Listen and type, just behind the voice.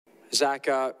Zach,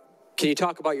 can you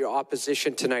talk about your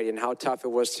opposition tonight and how tough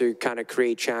it was to kind of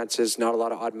create chances? Not a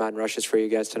lot of odd man rushes for you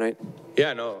guys tonight.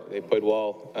 Yeah, no, they played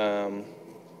well.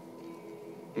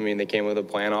 They came with a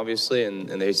plan, obviously, and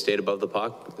they stayed above the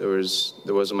puck. There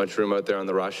wasn't much room out there on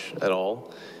the rush at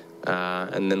all.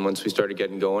 And then once we started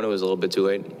getting going, it was a little bit too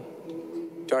late.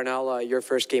 Darnell, your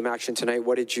first game action tonight,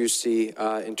 what did you see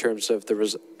in terms of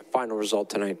the final result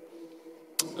tonight?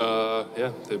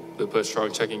 They played a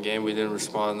strong checking game. We didn't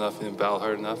respond enough, we didn't battle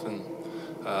hard enough, and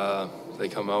they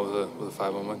come out with a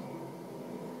 5-1 win.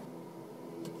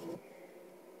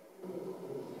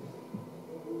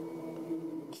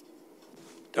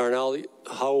 Darnell,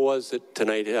 how was it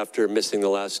tonight after missing the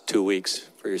last 2 weeks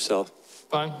for yourself?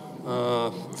 Fine.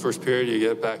 First period, you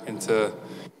get back into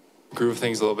groove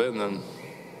things a little bit, and then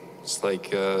just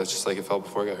like it felt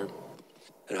before I got hurt.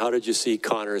 And how did you see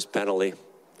Connor's penalty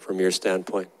from your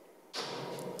standpoint?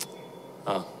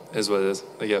 Is what it is.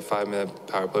 They get a 5-minute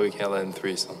power play. We can't let in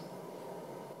 3, so.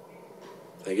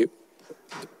 Thank you.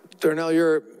 Darnell,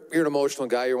 you're an emotional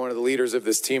guy. You're one of the leaders of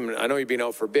this team. I know you've been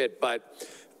out for a bit, but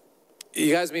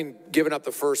you guys have been giving up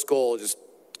the first goal just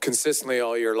consistently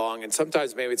all year long, and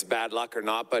sometimes maybe it's bad luck or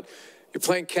not, but you're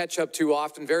playing catch-up too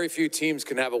often. Very few teams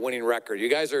can have a winning record. You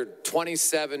guys are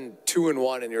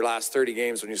 27-2-1 in your last 30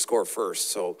 games when you score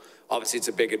first, so obviously it's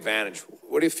a big advantage.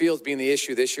 What do you feel is being the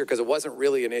issue this year? Because it wasn't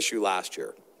really an issue last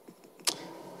year.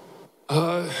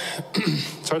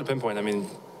 It's hard to pinpoint.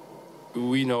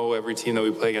 We know every team that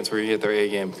we play against, we're going to get their A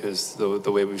game because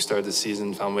the way we've started the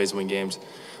season, found ways to win games.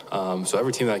 So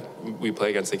every team that we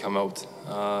play against, they come out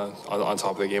on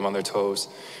top of the game, on their toes.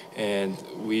 And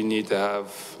we need to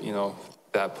have,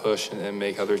 that push and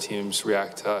make other teams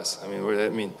react to us.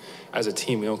 As a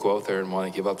team, we don't go out there and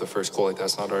want to give up the first goal.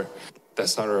 That's not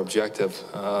our objective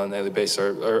on a daily basis.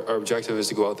 Our objective is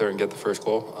to go out there and get the first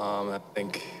goal. I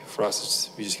think for us,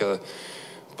 we just got to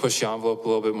push the envelope a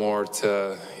little bit more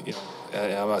to,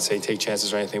 I'm not saying take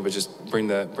chances or anything, but just bring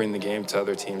the game to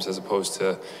other teams as opposed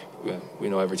to, we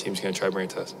know every team's going to try to bring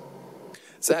it to us.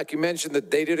 Zach, you mentioned that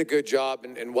they did a good job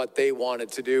in what they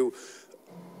wanted to do.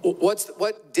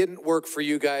 What didn't work for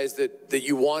you guys that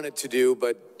you wanted to do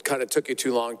but kind of took you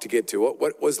too long to get to?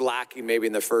 What was lacking maybe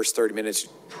in the first 30 minutes,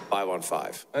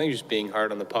 5-on-5? I think just being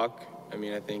hard on the puck. I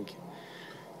think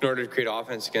in order to create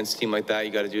offense against a team like that,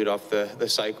 you got to do it off the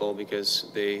cycle because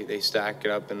they stack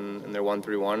it up and they're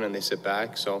 1-3-1 and they sit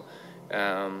back. So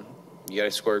you got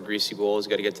to score greasy goals, you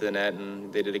got to get to the net,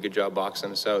 and they did a good job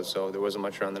boxing us out, so there wasn't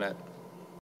much around the net.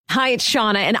 Hi, it's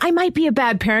Shauna, and I might be a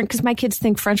bad parent because my kids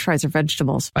think French fries are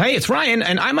vegetables. Hey, it's Ryan,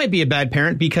 and I might be a bad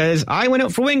parent because I went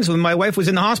out for wings when my wife was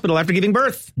in the hospital after giving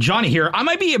birth. Johnny here. I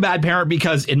might be a bad parent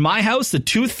because in my house, the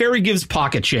tooth fairy gives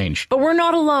pocket change. But we're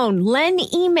not alone. Len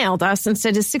emailed us and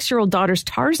said his 6-year-old daughter's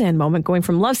Tarzan moment going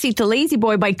from love seat to lazy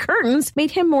boy by curtains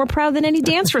made him more proud than any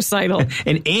dance recital.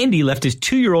 And Andy left his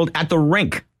 2-year-old at the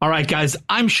rink. All right, guys,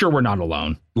 I'm sure we're not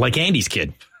alone. Like Andy's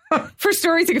kid. For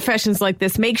stories and confessions like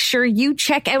this, make sure you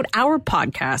check out our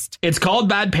podcast. It's called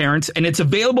Bad Parents, and it's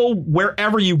available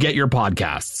wherever you get your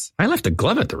podcasts. I left a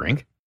glove at the rink.